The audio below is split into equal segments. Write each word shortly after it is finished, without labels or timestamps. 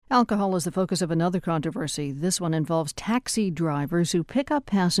Alcohol is the focus of another controversy. This one involves taxi drivers who pick up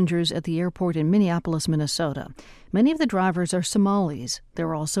passengers at the airport in Minneapolis, Minnesota. Many of the drivers are Somalis.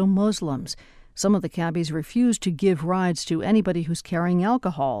 They're also Muslims. Some of the cabbies refuse to give rides to anybody who's carrying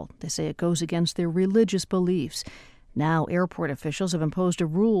alcohol. They say it goes against their religious beliefs. Now, airport officials have imposed a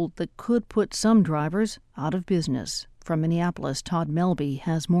rule that could put some drivers out of business. From Minneapolis, Todd Melby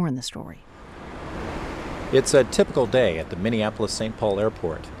has more in the story. It's a typical day at the Minneapolis-St. Paul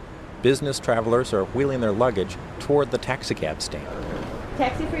Airport. Business travelers are wheeling their luggage toward the taxicab stand.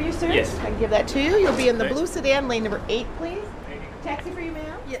 Taxi for you, sir? Yes. I can give that to you. You'll be in the blue sedan, lane number 8, please. Taxi for you,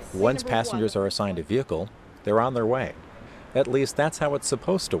 ma'am? Yes. Once passengers are assigned a vehicle, they're on their way. At least that's how it's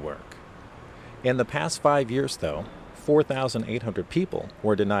supposed to work. In the past 5 years, though, 4,800 people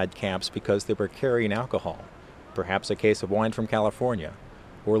were denied cabs because they were carrying alcohol, perhaps a case of wine from California,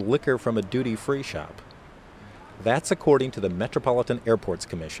 or liquor from a duty-free shop. That's according to the Metropolitan Airports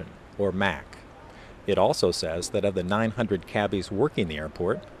Commission, or MAC. It also says that of the 900 cabbies working the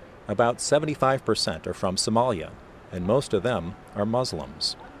airport, about 75% are from Somalia, and most of them are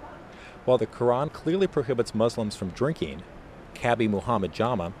Muslims. While the Quran clearly prohibits Muslims from drinking, cabbie Muhammad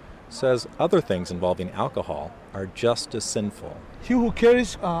Jama says other things involving alcohol are just as sinful. He who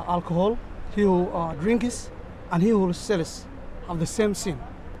carries alcohol, he who drinks, and he who sells have the same sin.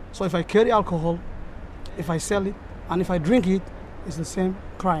 So if I carry alcohol, if I sell it, and if I drink it, it's the same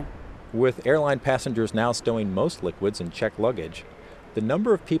crime. With airline passengers now stowing most liquids in checked luggage, the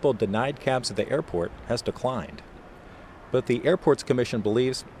number of people denied cabs at the airport has declined. But the Airports Commission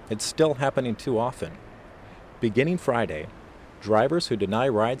believes it's still happening too often. Beginning Friday, drivers who deny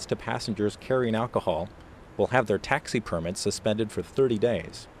rides to passengers carrying alcohol will have their taxi permits suspended for 30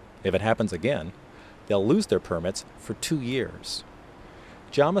 days. If it happens again, they'll lose their permits for 2 years.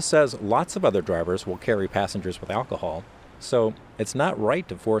 Jama says lots of other drivers will carry passengers with alcohol, so it's not right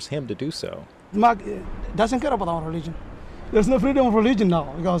to force him to do so. Mark doesn't care about our religion. There's no freedom of religion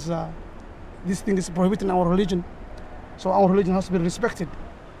now because this thing is prohibited in our religion. So our religion has to be respected.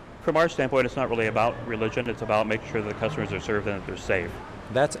 From our standpoint, it's not really about religion. It's about making sure that the customers are served and that they're safe.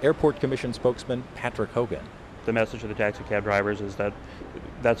 That's Airport Commission spokesman Patrick Hogan. The message to the taxi cab drivers is that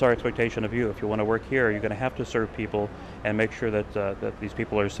that's our expectation of you. If you want to work here, you're going to have to serve people and make sure that these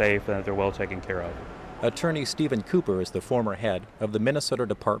people are safe and that they're well taken care of. Attorney Stephen Cooper is the former head of the Minnesota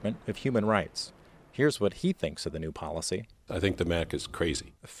Department of Human Rights. Here's what he thinks of the new policy. I think the MAC is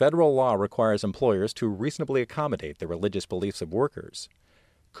crazy. Federal law requires employers to reasonably accommodate the religious beliefs of workers.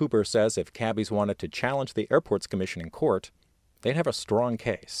 Cooper says if cabbies wanted to challenge the Airports Commission in court, they'd have a strong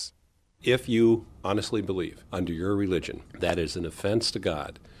case. If you honestly believe, under your religion, that is an offense to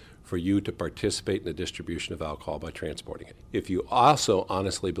God for you to participate in the distribution of alcohol by transporting it. If you also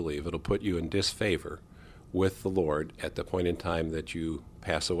honestly believe it'll put you in disfavor with the Lord at the point in time that you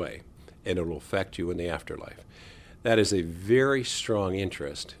pass away, and it'll affect you in the afterlife, that is a very strong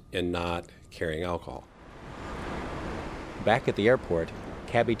interest in not carrying alcohol. Back at the airport,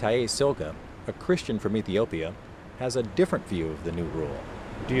 cabbie Taye Silga, a Christian from Ethiopia, has a different view of the new rule.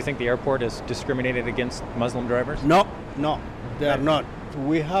 Do you think the airport is discriminated against Muslim drivers? No, they are not.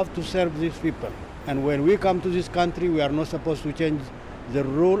 We have to serve these people. And when we come to this country, we are not supposed to change the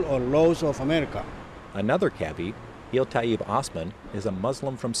rule or laws of America. Another cabbie, Il Taib Osman, is a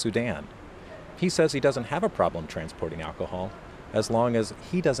Muslim from Sudan. He says he doesn't have a problem transporting alcohol as long as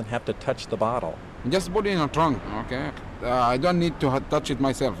he doesn't have to touch the bottle. Just put it in a trunk, okay? I don't need to touch it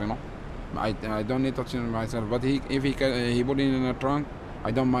myself, I don't need to touch it myself. But if he put it in a trunk, I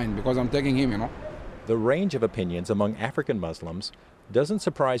don't mind because I'm taking him, The range of opinions among African Muslims doesn't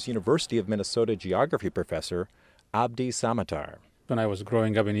surprise University of Minnesota geography professor Abdi Samatar. When I was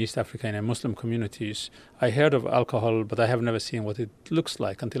growing up in East Africa in Muslim communities, I heard of alcohol, but I have never seen what it looks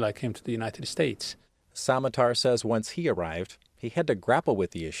like until I came to the United States. Samatar says once he arrived, he had to grapple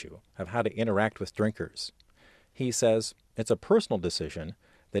with the issue of how to interact with drinkers. He says it's a personal decision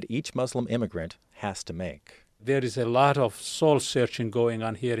that each Muslim immigrant has to make. There is a lot of soul-searching going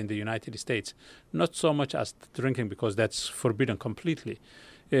on here in the United States, not so much as drinking because that's forbidden completely,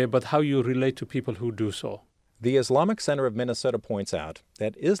 but how you relate to people who do so. The Islamic Center of Minnesota points out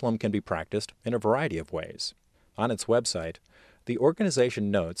that Islam can be practiced in a variety of ways. On its website, the organization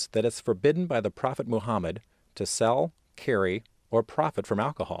notes that it's forbidden by the Prophet Muhammad to sell, carry, or profit from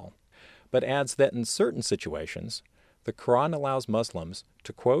alcohol, but adds that in certain situations, the Quran allows Muslims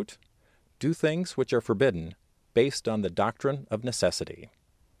to, quote, do things which are forbidden based on the doctrine of necessity.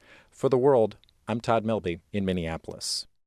 For The World, I'm Todd Melby in Minneapolis.